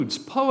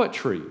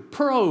poetry,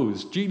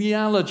 prose,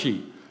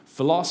 genealogy,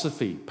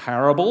 philosophy,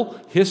 parable,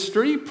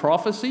 history,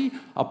 prophecy,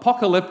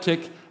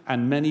 apocalyptic,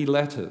 and many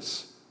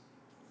letters.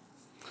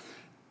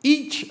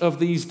 Each of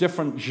these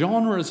different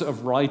genres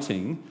of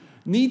writing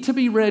need to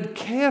be read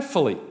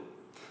carefully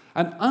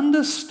and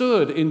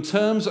understood in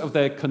terms of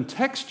their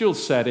contextual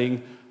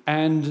setting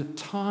and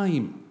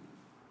time.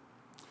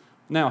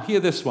 Now, hear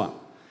this one.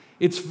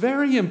 It's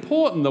very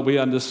important that we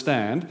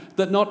understand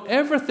that not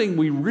everything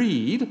we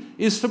read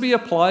is to be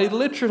applied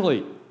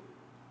literally.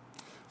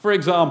 For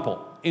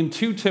example, in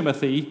 2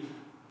 Timothy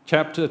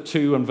chapter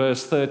 2 and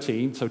verse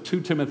 13, so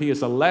 2 Timothy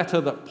is a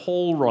letter that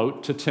Paul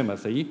wrote to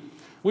Timothy,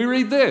 we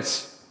read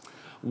this: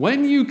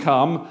 "When you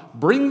come,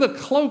 bring the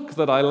cloak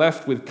that I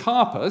left with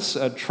Carpus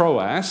at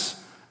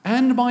Troas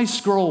and my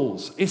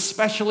scrolls,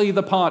 especially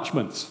the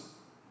parchments."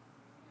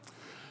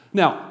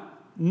 Now,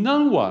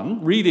 no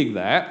one reading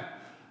that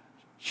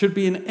should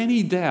be in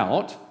any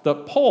doubt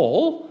that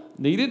Paul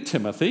needed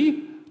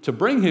Timothy to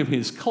bring him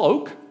his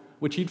cloak,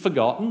 which he'd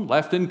forgotten,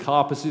 left in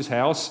Carpus's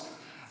house,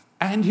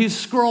 and his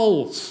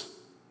scrolls.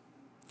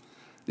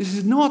 This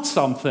is not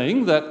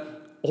something that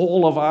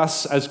all of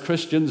us as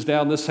Christians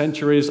down the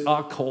centuries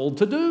are called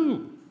to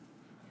do.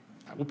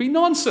 That would be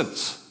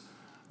nonsense.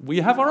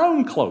 We have our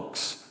own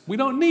cloaks. We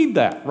don't need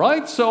that,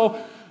 right? So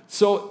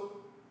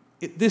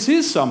this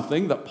is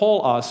something that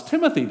Paul asked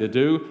Timothy to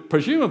do.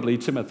 Presumably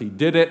Timothy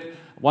did it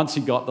once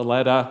he got the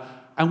letter,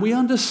 and we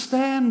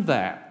understand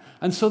that.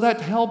 And so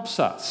that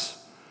helps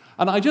us.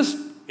 And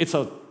it's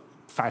a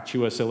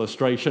fatuous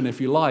illustration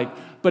if you like,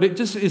 but it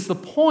just is the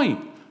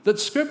point that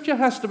Scripture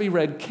has to be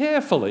read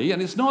carefully,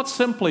 and it's not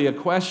simply a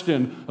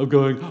question of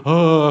going,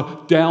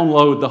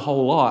 download the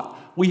whole lot.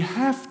 We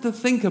have to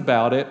think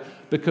about it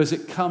because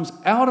it comes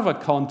out of a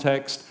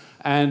context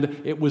and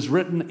it was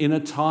written in a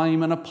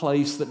time and a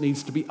place that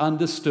needs to be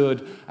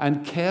understood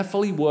and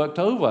carefully worked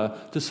over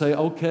to say,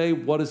 okay,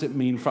 what does it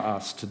mean for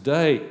us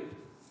today?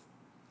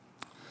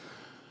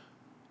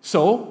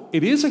 So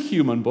it is a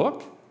human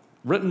book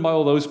written by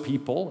all those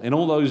people in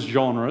all those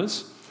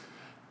genres.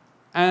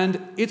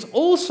 And it's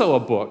also a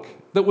book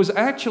that was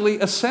actually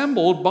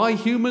assembled by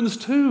humans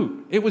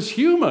too. It was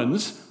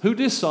humans who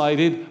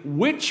decided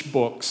which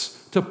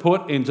books to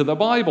put into the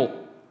Bible.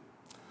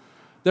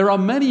 There are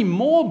many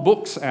more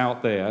books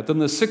out there than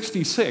the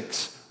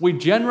 66 we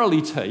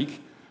generally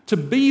take to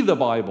be the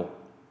Bible.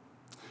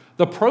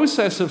 The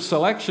process of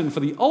selection for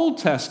the Old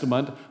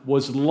Testament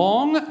was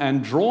long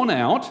and drawn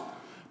out,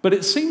 but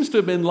it seems to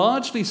have been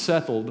largely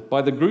settled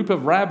by the group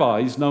of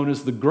rabbis known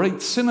as the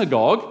Great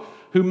Synagogue,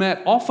 who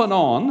met off and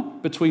on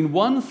between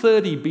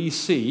 130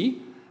 BC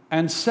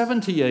and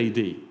 70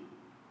 AD.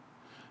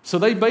 So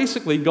they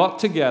basically got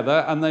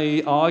together and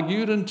they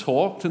argued and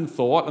talked and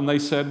thought, and they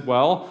said,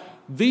 well,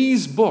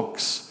 these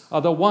books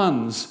are the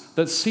ones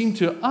that seem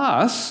to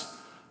us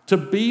to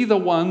be the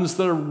ones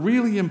that are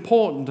really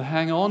important to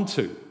hang on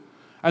to.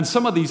 And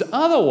some of these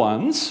other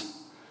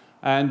ones,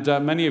 and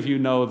many of you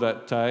know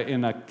that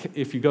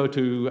if you go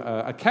to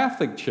a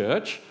Catholic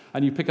church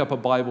and you pick up a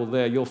Bible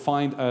there, you'll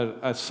find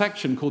a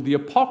section called the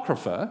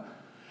Apocrypha.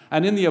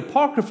 And in the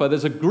Apocrypha,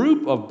 there's a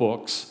group of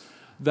books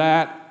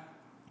that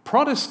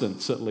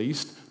Protestants, at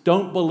least,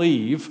 don't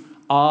believe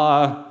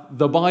are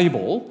the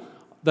Bible,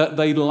 that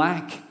they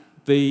lack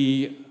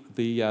the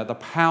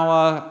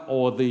power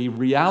or the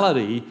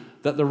reality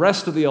that the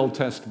rest of the Old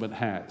Testament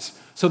has.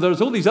 So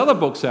there's all these other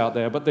books out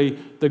there, but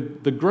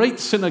the Great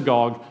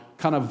Synagogue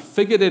kind of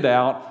figured it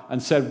out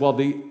and said, well,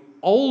 the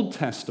Old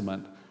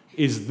Testament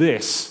is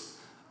these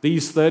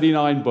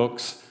 39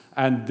 books,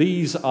 and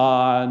these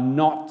are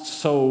not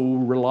so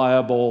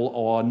reliable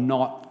or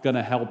not going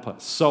to help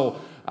us. So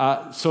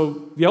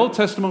the Old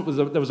Testament,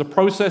 there was a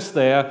process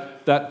there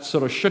that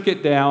sort of shook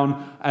it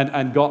down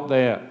and got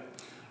there.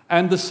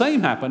 And the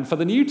same happened for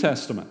the New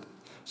Testament.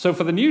 So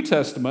for the New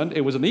Testament,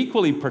 it was an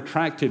equally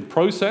protracted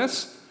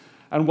process.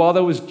 And while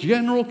there was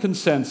general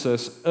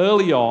consensus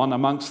early on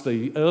amongst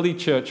the early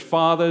church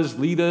fathers,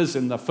 leaders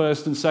in the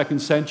first and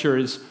second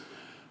centuries,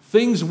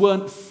 things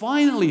weren't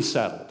finally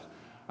settled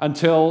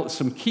until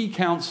some key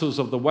councils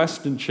of the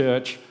Western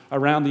Church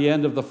around the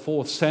end of the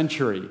 4th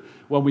century,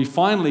 when we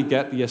finally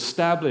get the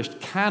established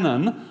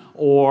canon,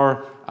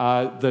 or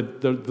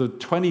the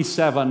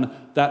 27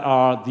 that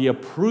are the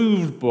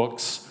approved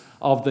books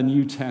of the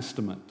New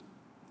Testament.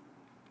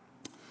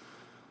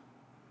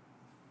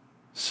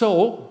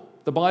 So,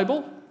 the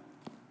Bible,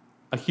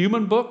 a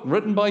human book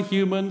written by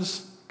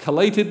humans,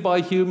 collated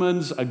by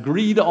humans,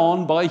 agreed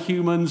on by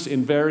humans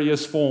in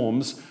various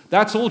forms,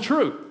 that's all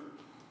true.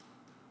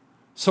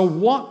 So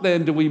what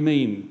then do we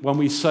mean when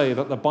we say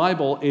that the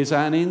Bible is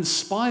an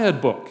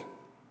inspired book?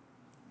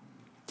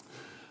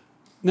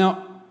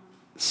 Now,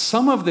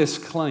 some of this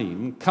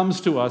claim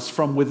comes to us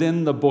from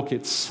within the book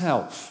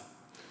itself.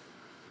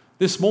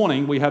 This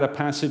morning we had a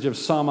passage of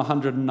Psalm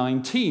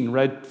 119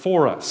 read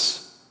for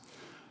us.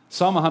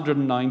 Psalm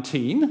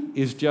 119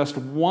 is just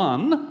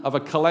one of a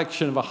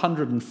collection of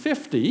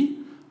 150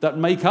 that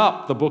make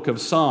up the book of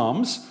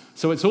Psalms.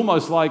 So it's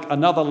almost like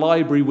another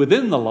library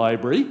within the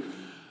library.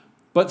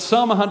 But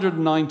Psalm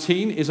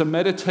 119 is a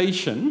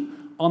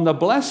meditation on the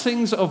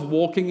blessings of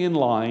walking in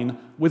line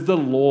with the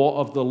law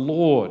of the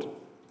Lord.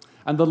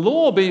 And the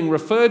law being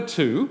referred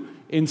to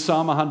in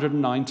Psalm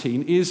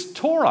 119 is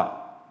Torah.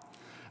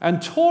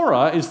 And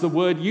Torah is the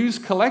word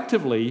used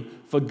collectively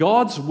for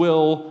God's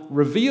will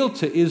revealed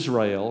to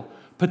Israel,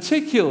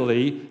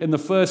 particularly in the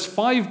first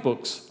 5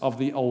 books of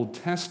the Old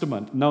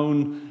Testament,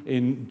 known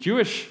in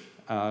Jewish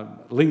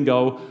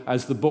lingo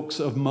as the books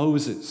of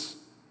Moses.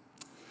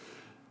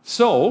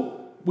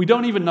 So, we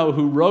don't even know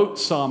who wrote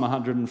Psalm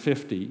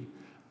 150,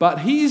 but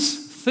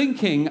he's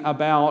thinking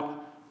about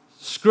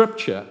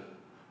Scripture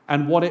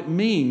and what it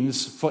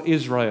means for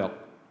Israel.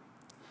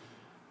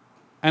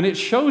 And it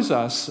shows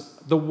us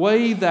the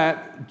way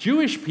that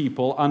Jewish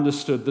people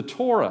understood the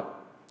Torah.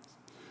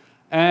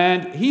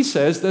 And he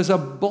says there's a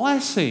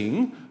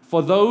blessing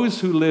for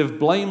those who live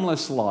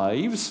blameless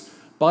lives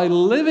by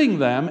living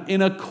them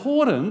in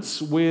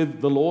accordance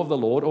with the law of the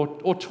Lord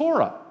or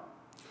Torah.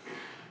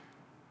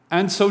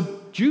 And so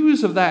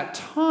Jews of that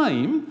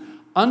time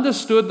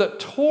understood that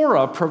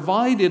Torah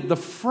provided the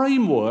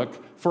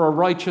framework for a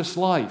righteous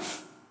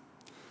life.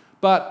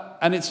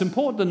 And it's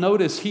important to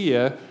notice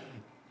here,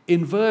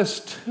 in verse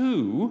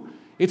 2,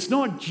 it's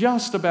not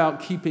just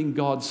about keeping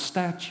God's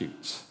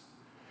statutes.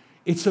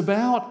 It's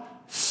about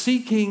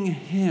seeking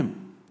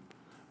Him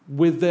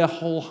with their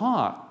whole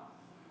heart.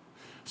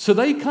 So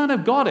they kind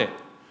of got it.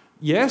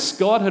 Yes,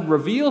 God had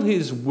revealed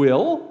His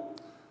will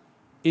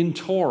in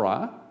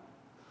Torah,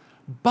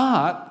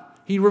 but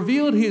He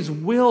revealed His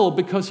will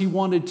because He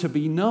wanted to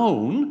be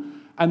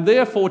known, and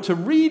therefore to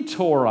read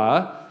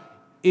Torah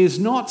is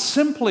not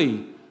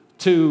simply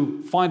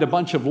to find a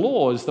bunch of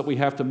laws that we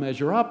have to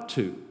measure up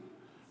to,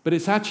 but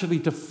it's actually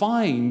to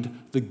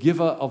find the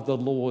giver of the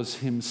laws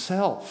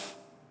Himself.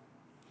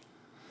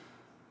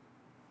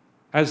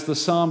 As the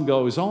psalm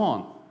goes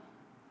on,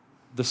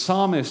 the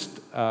psalmist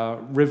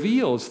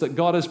reveals that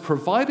God has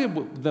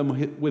provided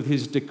them with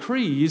His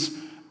decrees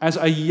as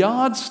a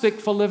yardstick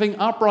for living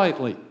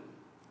uprightly.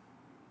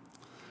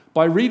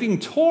 By reading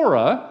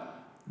Torah,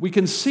 we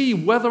can see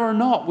whether or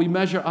not we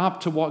measure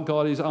up to what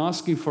God is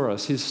asking for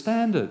us, His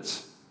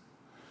standards.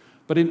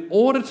 But in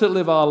order to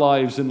live our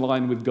lives in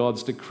line with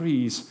God's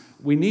decrees,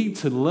 we need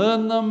to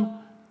learn them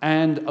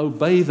and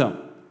obey them.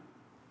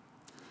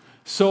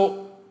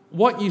 So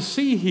what you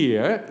see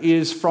here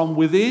is from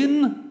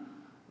within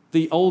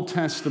the Old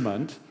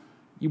Testament,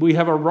 we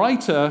have a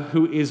writer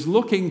who is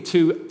looking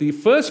to the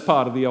first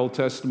part of the Old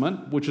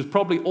Testament, which is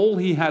probably all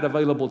he had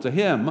available to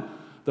him,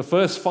 the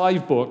first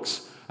 5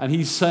 books, and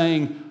he's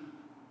saying,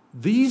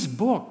 these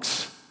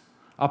books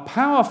are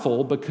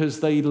powerful because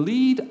they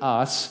lead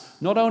us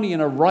not only in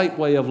a right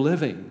way of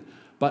living,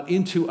 but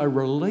into a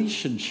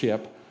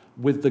relationship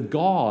with the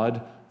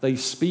God they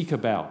speak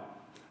about.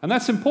 And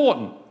that's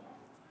important.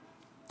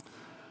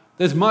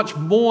 There's much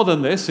more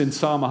than this in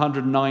Psalm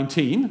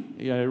 119.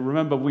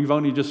 Remember, we've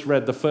only just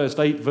read the first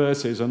 8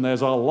 verses, and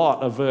there's a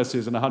lot of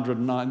verses in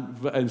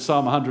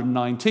Psalm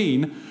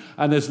 119,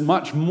 and there's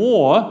much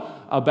more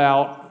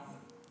about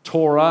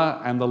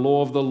Torah and the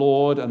law of the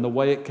Lord and the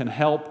way it can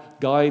help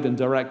guide and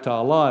direct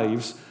our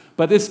lives.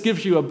 But this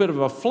gives you a bit of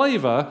a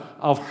flavor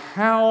of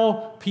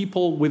how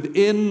people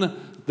within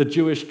the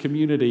Jewish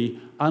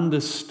community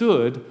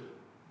understood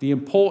the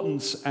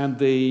importance and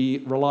the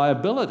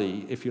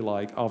reliability, if you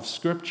like, of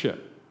Scripture.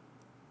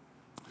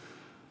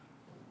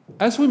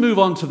 As we move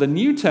on to the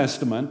New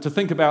Testament to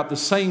think about the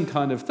same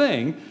kind of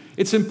thing,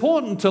 it's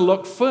important to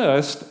look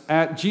first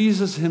at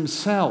Jesus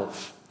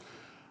Himself.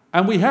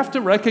 And we have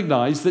to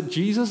recognize that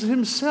Jesus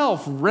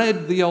Himself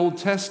read the Old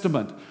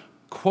Testament,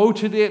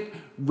 quoted it,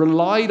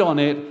 relied on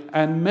it,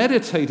 and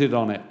meditated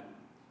on it.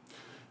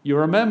 You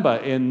remember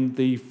in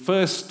the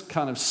first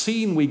kind of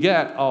scene we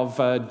get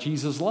of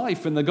Jesus'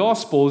 life in the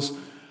Gospels,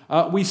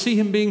 we see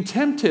Him being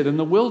tempted in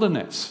the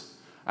wilderness.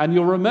 And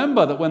you'll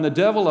remember that when the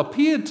devil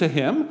appeared to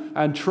Him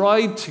and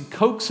tried to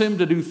coax Him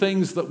to do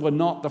things that were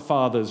not the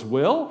Father's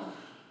will,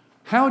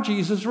 how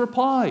Jesus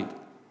replied.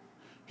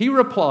 He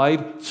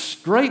replied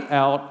straight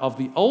out of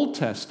the Old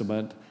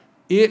Testament,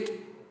 "It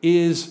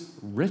is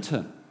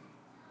written."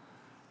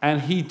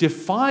 And He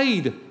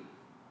defied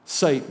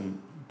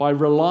Satan by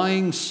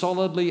relying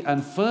solidly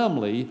and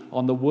firmly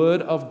on the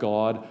Word of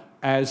God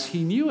as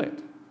He knew it.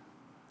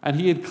 And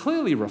He had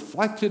clearly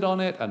reflected on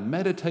it and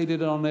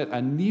meditated on it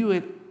and knew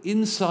it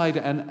inside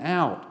and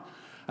out.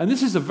 And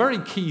this is a very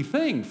key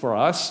thing for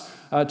us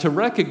to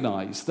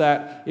recognize,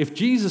 that if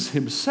Jesus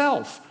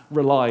Himself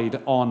relied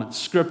on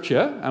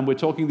Scripture, and we're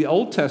talking the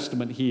Old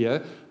Testament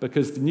here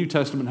because the New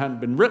Testament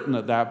hadn't been written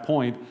at that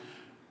point,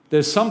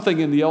 there's something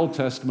in the Old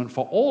Testament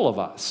for all of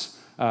us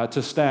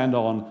to stand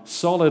on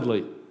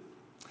solidly.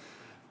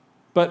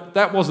 But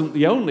that wasn't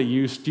the only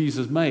use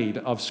Jesus made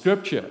of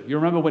Scripture. You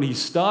remember when He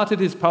started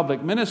His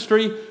public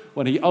ministry,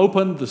 when He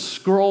opened the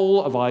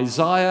scroll of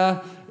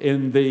Isaiah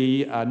in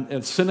the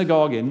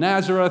synagogue in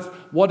Nazareth,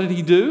 what did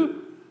He do?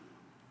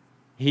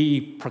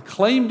 He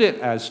proclaimed it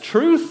as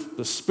truth.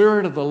 The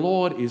Spirit of the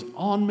Lord is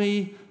on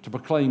me to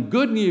proclaim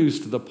good news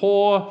to the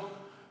poor.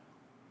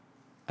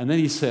 And then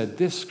he said,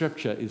 this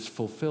scripture is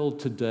fulfilled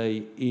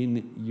today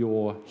in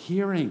your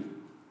hearing.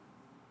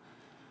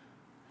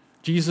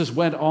 Jesus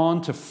went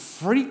on to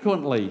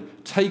frequently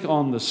take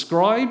on the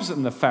scribes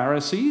and the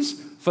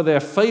Pharisees for their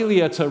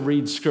failure to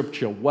read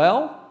scripture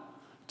well,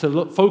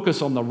 to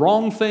focus on the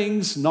wrong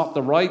things, not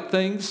the right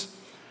things.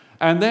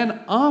 And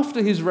then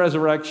after his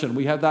resurrection,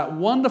 we have that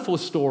wonderful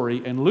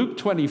story in Luke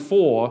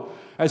 24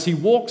 as he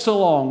walks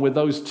along with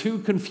those two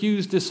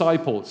confused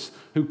disciples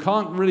who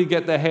can't really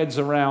get their heads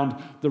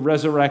around the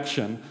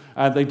resurrection.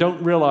 They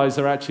don't realize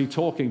they're actually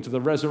talking to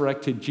the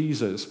resurrected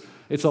Jesus.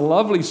 It's a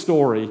lovely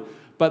story,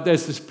 but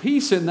there's this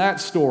piece in that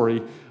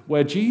story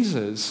where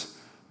Jesus,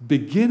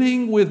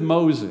 beginning with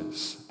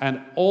Moses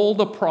and all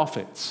the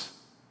prophets,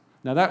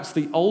 now that's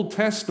the Old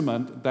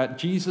Testament that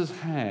Jesus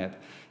had,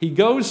 he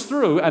goes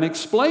through and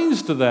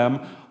explains to them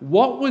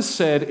what was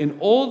said in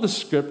all the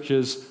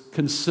scriptures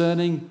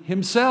concerning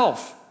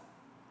himself.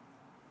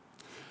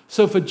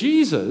 So for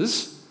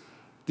Jesus,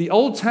 the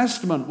Old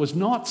Testament was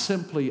not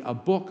simply a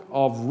book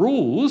of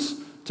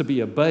rules to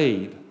be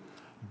obeyed,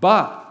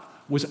 but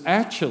was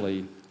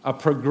actually a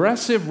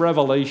progressive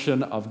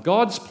revelation of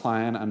God's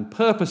plan and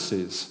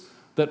purposes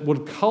that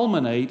would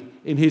culminate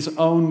in his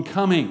own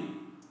coming.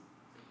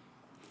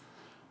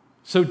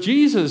 So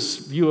Jesus'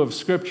 view of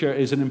Scripture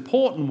is an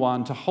important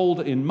one to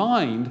hold in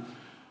mind.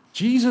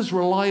 Jesus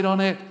relied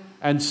on it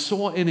and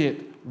saw in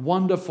it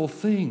wonderful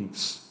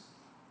things.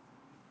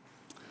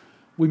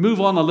 We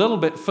move on a little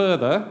bit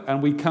further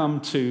and we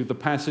come to the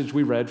passage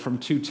we read from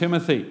 2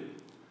 Timothy.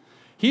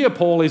 Here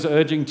Paul is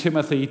urging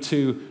Timothy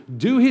to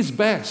do his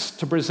best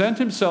to present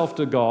himself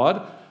to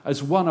God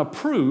as one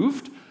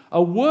approved,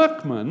 a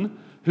workman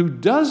who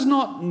does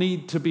not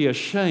need to be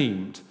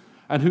ashamed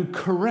and who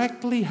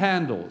correctly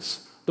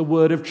handles the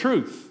word of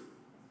truth.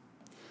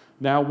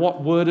 Now,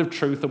 what word of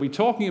truth are we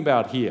talking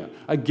about here?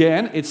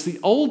 Again, it's the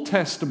Old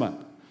Testament.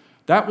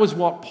 That was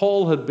what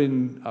Paul had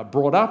been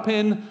brought up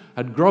in,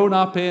 had grown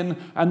up in,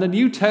 and the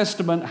New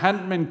Testament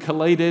hadn't been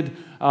collated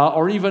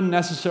or even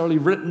necessarily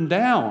written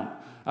down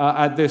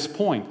at this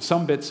point.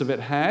 Some bits of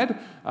it had,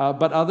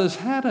 but others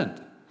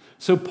hadn't.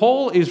 So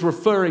Paul is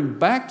referring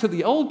back to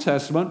the Old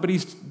Testament, but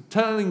he's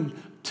telling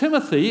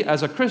Timothy,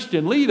 as a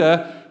Christian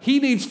leader, he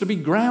needs to be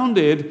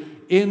grounded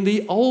in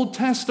the Old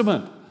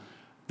Testament.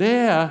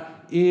 There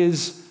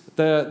is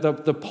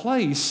the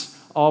place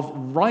of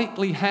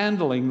rightly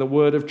handling the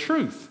word of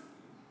truth.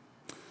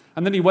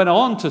 And then he went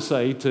on to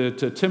say to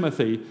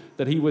Timothy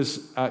that he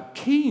was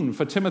keen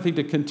for Timothy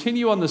to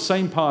continue on the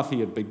same path he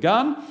had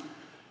begun.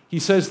 He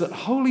says that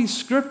Holy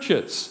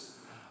Scriptures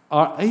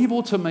are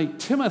able to make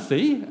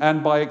Timothy,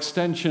 and by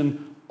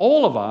extension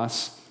all of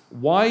us,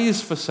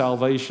 wise for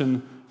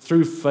salvation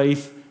through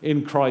faith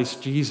in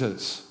Christ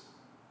Jesus.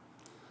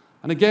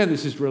 And again,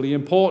 this is really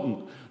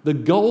important. The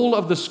goal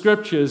of the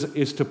Scriptures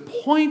is to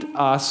point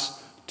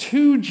us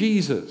to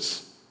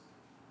Jesus.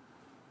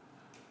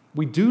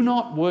 We do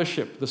not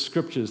worship the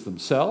Scriptures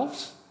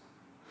themselves,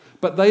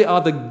 but they are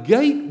the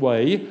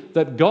gateway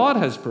that God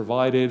has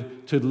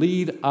provided to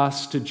lead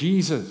us to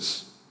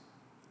Jesus.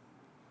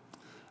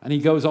 And he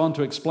goes on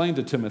to explain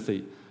to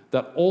Timothy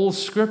that all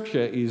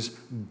Scripture is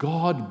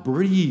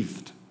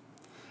God-breathed,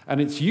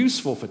 and it's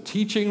useful for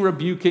teaching,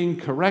 rebuking,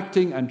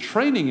 correcting, and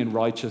training in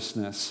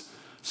righteousness,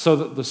 so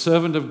that the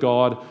servant of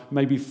God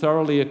may be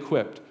thoroughly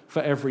equipped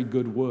for every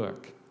good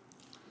work.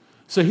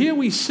 So here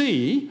we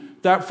see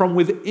that from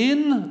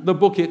within the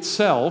book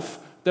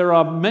itself, there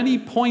are many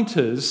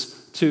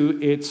pointers to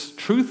its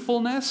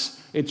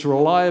truthfulness, its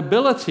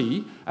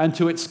reliability, and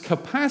to its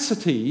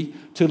capacity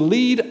to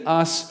lead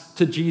us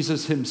to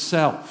Jesus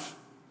himself.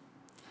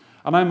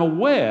 And I'm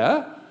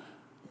aware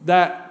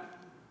that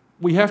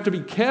we have to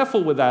be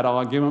careful with that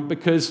argument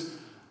because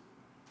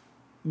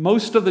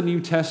most of the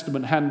New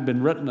Testament hadn't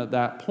been written at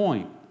that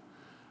point.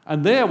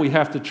 And there we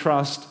have to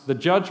trust the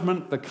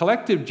judgment, the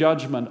collective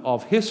judgment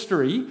of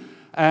history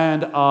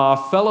and our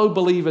fellow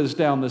believers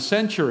down the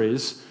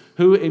centuries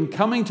who, in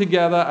coming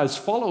together as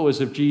followers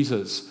of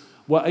Jesus,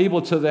 were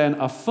able to then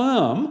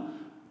affirm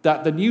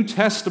that the New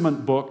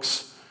Testament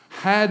books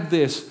had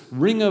this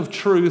ring of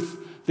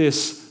truth,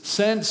 this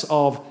sense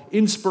of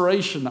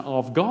inspiration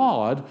of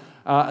God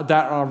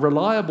that are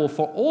reliable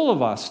for all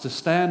of us to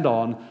stand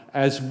on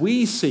as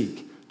we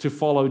seek to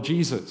follow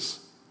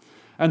Jesus.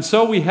 And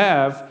so we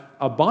have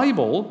a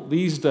Bible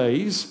these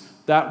days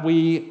that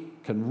we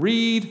can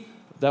read,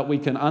 that we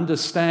can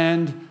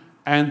understand,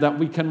 and that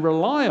we can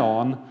rely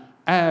on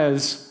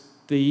as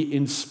the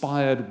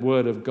inspired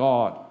Word of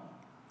God.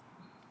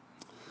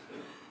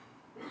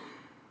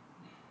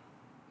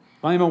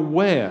 I'm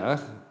aware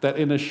that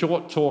in a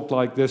short talk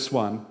like this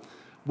one,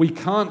 we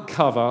can't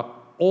cover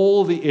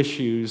all the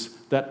issues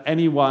that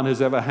anyone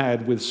has ever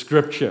had with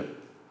Scripture.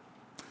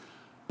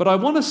 But I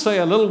want to say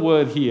a little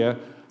word here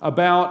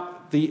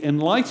about the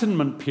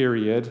Enlightenment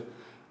period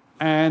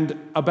and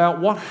about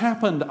what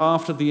happened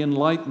after the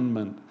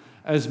Enlightenment,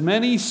 as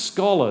many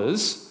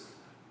scholars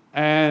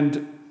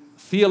and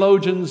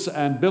theologians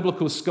and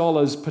biblical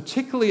scholars,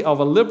 particularly of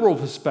a liberal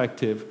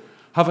perspective,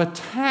 have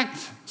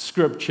attacked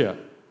Scripture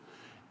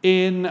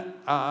in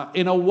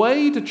a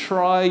way to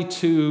try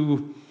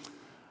to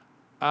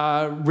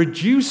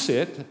reduce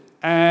it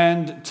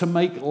and to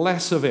make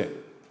less of it.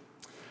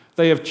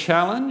 They have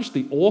challenged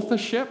the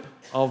authorship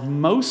of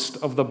most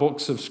of the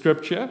books of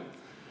Scripture.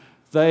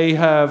 They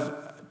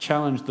have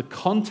challenged the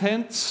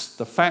contents,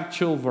 the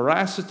factual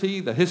veracity,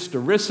 the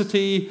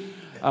historicity,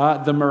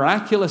 the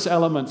miraculous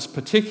elements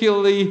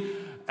particularly,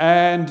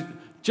 and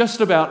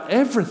just about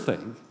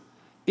everything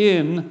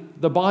in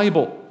the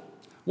Bible.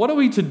 What are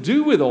we to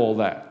do with all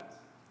that?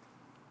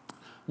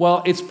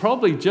 Well, it's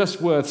probably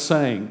just worth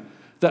saying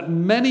that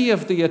many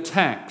of the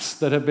attacks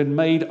that have been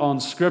made on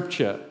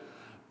Scripture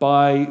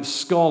by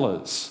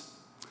scholars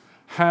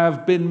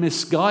have been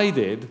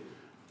misguided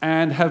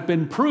and have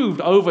been proved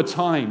over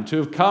time to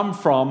have come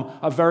from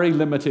a very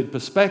limited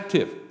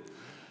perspective.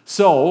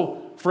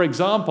 So, for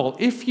example,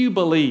 if you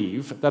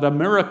believe that a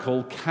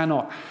miracle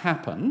cannot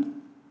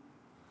happen,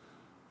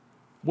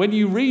 when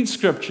you read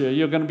Scripture,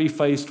 you're going to be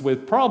faced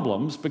with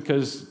problems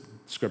because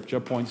Scripture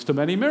points to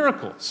many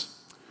miracles.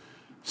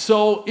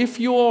 So if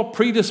your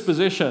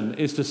predisposition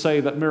is to say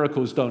that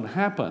miracles don't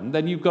happen,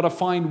 then you've got to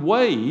find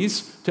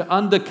ways to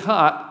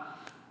undercut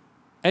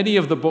any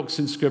of the books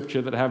in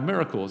Scripture that have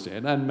miracles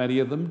in, and many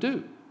of them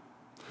do.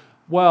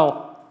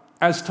 Well,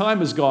 as time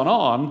has gone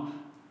on,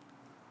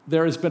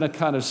 there has been a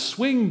kind of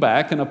swing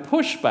back and a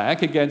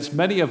pushback against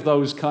many of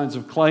those kinds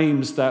of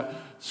claims that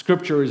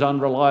Scripture is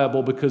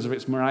unreliable because of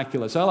its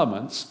miraculous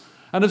elements,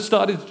 and have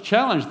started to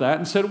challenge that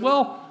and said,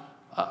 well,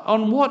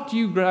 on what do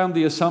you ground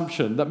the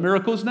assumption that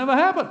miracles never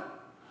happen?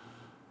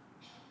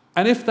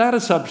 And if that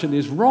assumption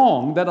is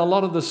wrong, then a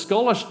lot of the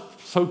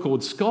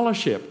so-called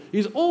scholarship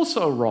is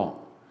also wrong.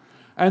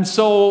 And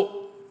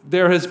so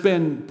there has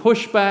been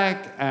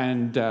pushback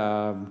and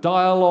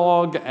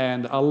dialogue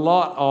and a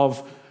lot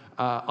of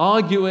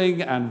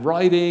arguing and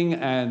writing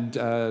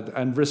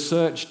and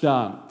research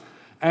done.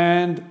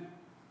 And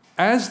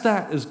as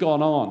that has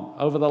gone on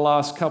over the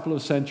last couple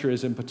of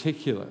centuries in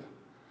particular,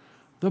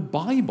 the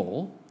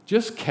Bible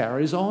just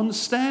carries on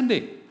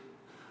standing.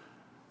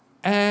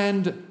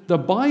 And the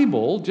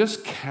Bible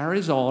just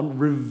carries on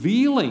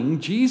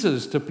revealing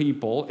Jesus to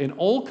people in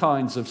all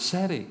kinds of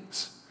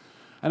settings.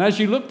 And as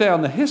you look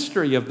down the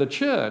history of the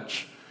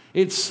church,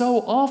 it's so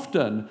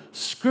often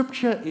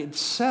Scripture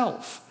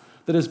itself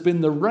that has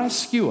been the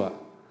rescuer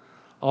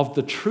of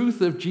the truth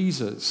of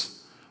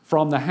Jesus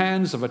from the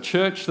hands of a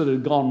church that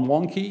had gone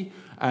wonky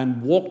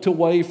and walked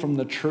away from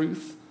the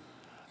truth.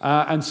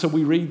 And so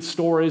we read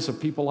stories of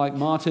people like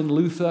Martin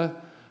Luther,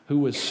 who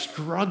was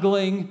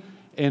struggling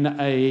in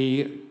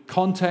a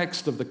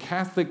context of the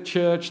Catholic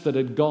Church that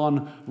had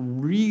gone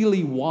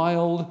really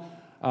wild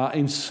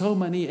in so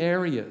many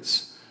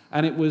areas.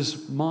 And it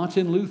was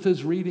Martin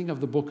Luther's reading of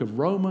the book of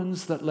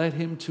Romans that led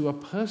him to a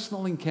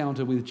personal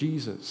encounter with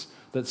Jesus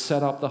that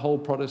set up the whole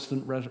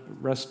Protestant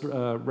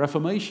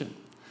Reformation.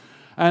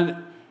 And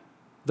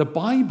the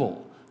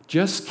Bible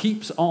just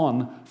keeps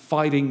on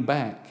fighting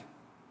back.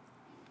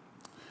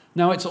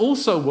 Now, it's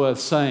also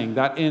worth saying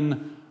that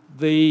in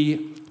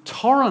the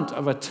torrent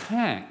of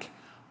attack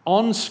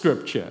on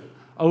Scripture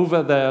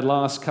over the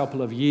last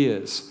couple of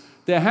years,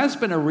 there has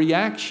been a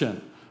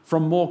reaction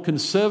from more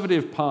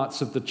conservative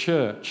parts of the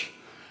church.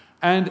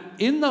 And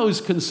in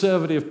those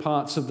conservative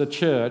parts of the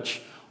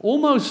church,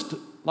 almost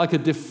like a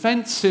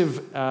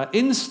defensive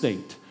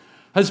instinct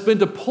has been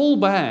to pull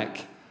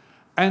back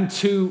and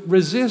to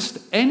resist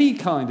any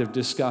kind of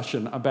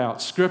discussion about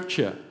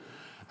Scripture,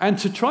 and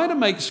to try to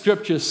make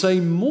Scripture say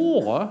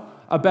more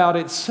about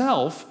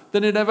itself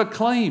than it ever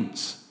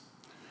claims.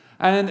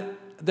 And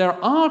there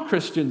are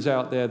Christians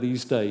out there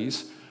these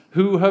days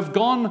who have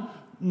gone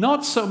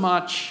not so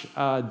much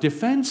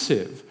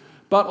defensive,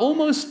 but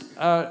almost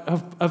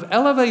have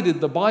elevated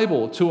the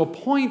Bible to a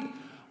point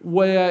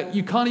where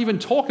you can't even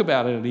talk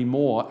about it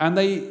anymore, and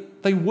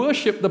they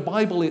worship the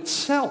Bible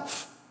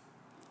itself.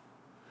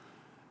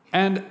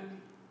 And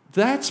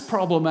that's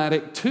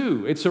problematic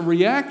too. It's a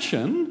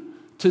reaction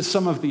to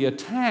some of the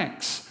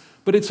attacks,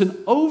 but it's an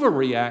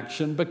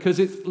overreaction because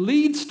it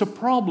leads to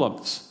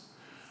problems.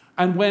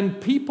 And when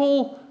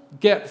people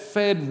get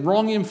fed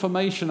wrong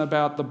information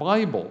about the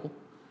Bible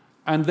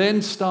and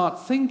then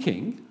start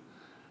thinking,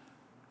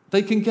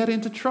 they can get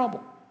into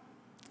trouble.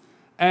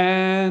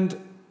 And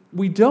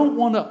we don't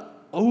want to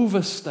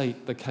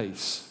overstate the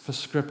case for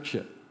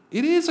Scripture.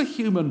 It is a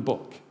human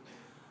book.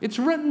 It's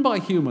written by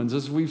humans,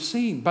 as we've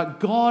seen, but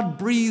God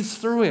breathes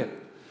through it.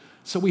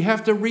 So we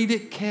have to read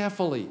it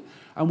carefully,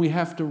 and we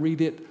have to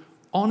read it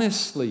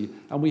honestly,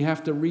 and we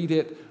have to read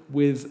it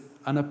with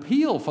an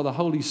appeal for the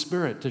Holy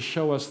Spirit to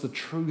show us the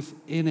truth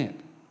in it.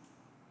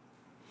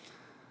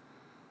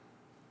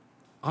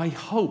 I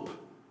hope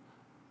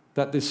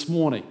that this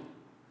morning,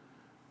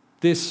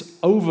 this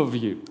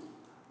overview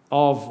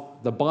of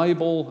the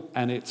Bible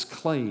and its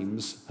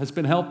claims has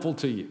been helpful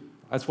to you.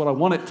 That's what I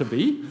want it to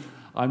be.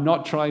 I'm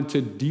not trying to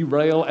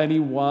derail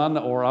anyone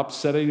or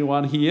upset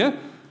anyone here,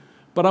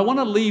 but I want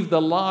to leave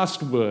the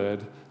last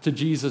word to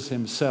Jesus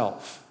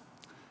himself.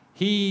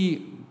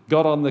 He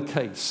got on the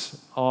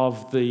case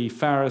of the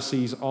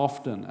Pharisees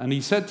often, and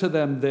he said to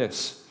them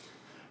this: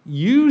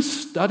 You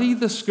study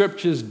the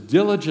Scriptures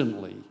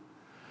diligently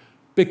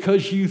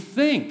because you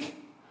think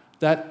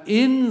that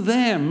in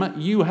them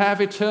you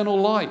have eternal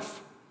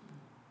life.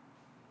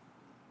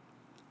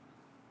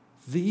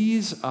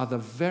 These are the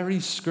very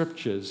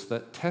Scriptures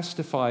that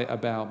testify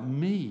about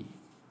me,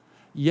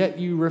 yet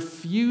you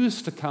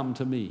refuse to come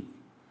to me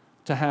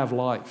to have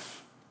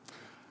life.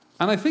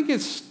 And I think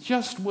it's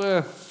just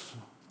worth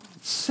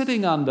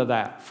sitting under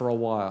that for a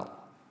while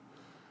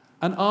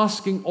and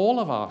asking all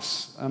of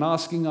us and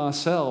asking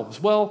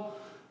ourselves, well,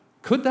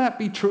 could that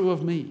be true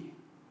of me?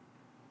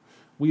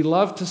 We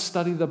love to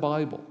study the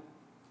Bible.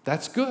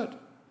 That's good.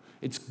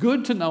 It's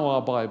good to know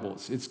our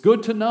Bibles. It's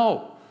good to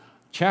know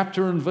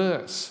chapter and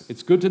verse.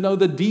 It's good to know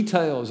the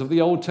details of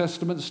the Old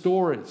Testament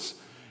stories.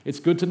 It's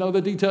good to know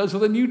the details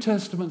of the New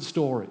Testament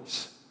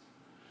stories.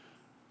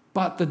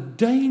 But the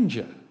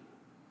danger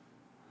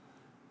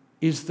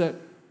is that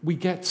we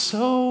get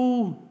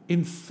so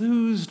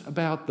enthused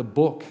about the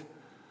book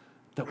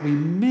that we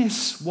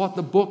miss what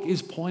the book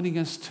is pointing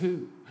us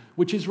to,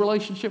 which is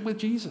relationship with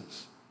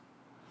Jesus.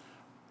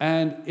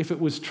 And if it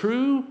was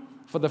true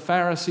for the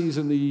Pharisees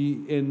in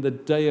the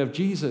day of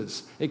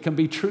Jesus, it can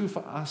be true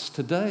for us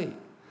today,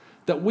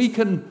 that we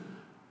can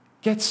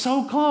get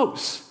so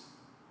close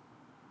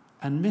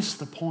and miss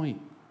the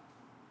point.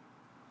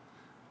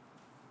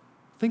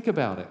 Think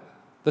about it.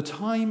 The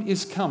time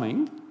is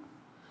coming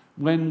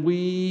when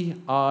we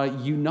are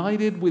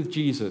united with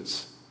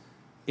Jesus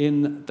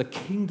in the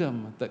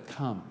kingdom that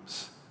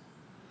comes,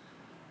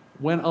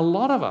 when a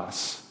lot of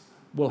us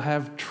will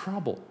have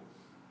trouble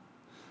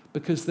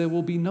because there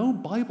will be no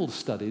Bible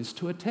studies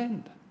to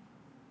attend.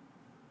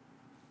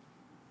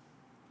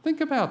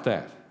 Think about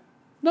that.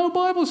 No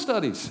Bible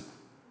studies.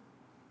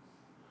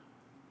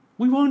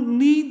 We won't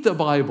need the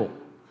Bible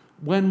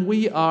when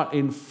we are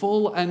in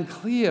full and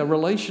clear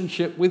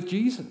relationship with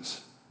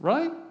Jesus,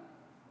 right?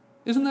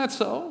 Isn't that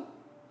so?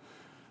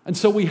 And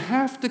so we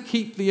have to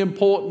keep the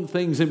important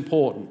things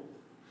important.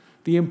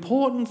 The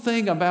important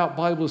thing about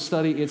Bible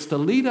study is to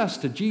lead us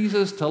to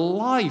Jesus, to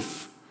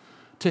life,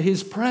 to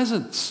his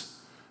presence,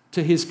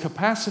 to his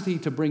capacity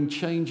to bring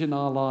change in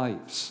our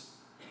lives.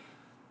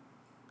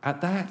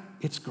 At that,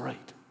 it's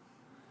great.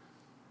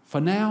 For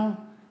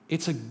now,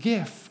 it's a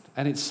gift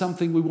and it's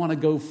something we want to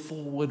go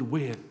forward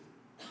with.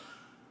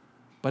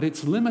 But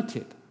it's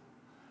limited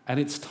and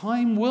its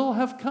time will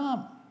have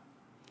come.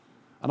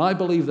 And I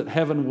believe that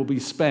heaven will be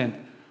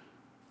spending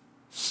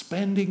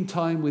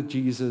time with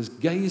Jesus,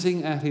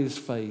 gazing at his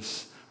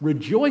face,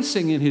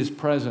 rejoicing in his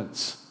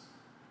presence,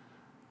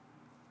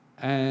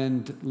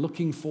 and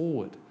looking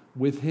forward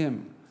with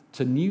him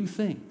to new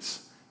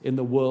things in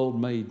the world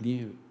made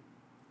new.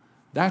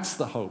 That's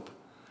the hope,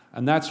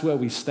 and that's where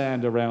we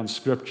stand around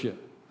Scripture.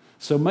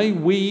 So may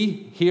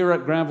we here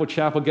at Granville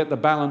Chapel get the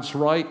balance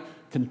right,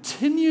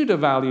 continue to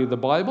value the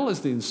Bible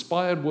as the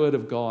inspired Word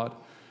of God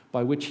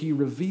by which he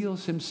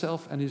reveals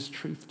himself and his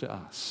truth to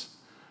us.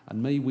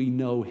 And may we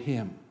know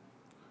him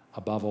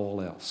above all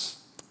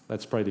else.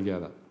 Let's pray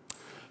together.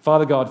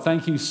 Father God,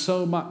 thank you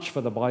so much for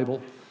the Bible.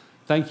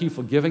 Thank you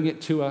for giving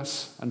it to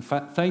us. And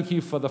thank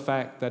you for the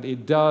fact that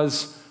it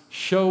does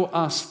show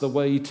us the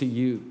way to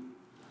you.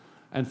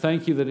 And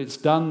thank you that it's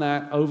done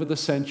that over the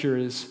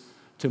centuries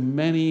to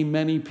many,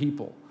 many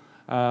people.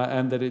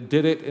 And that it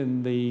did it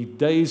in the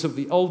days of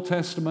the Old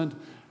Testament,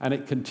 and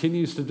it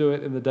continues to do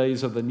it in the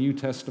days of the New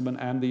Testament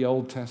and the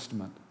Old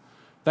Testament.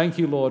 Thank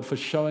you, Lord, for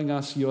showing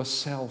us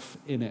yourself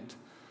in it.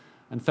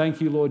 And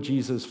thank you, Lord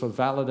Jesus, for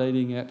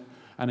validating it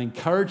and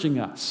encouraging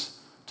us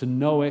to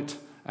know it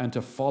and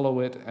to follow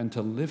it and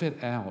to live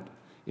it out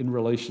in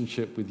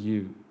relationship with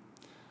you.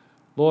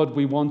 Lord,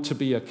 we want to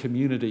be a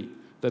community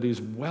that is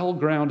well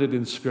grounded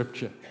in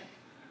Scripture,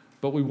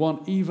 but we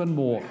want even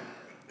more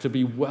to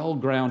be well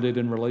grounded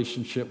in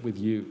relationship with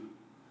you.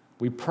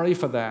 We pray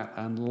for that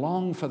and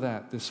long for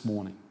that this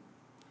morning.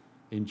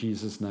 In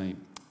Jesus'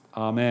 name,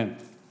 amen.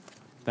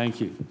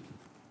 Thank you.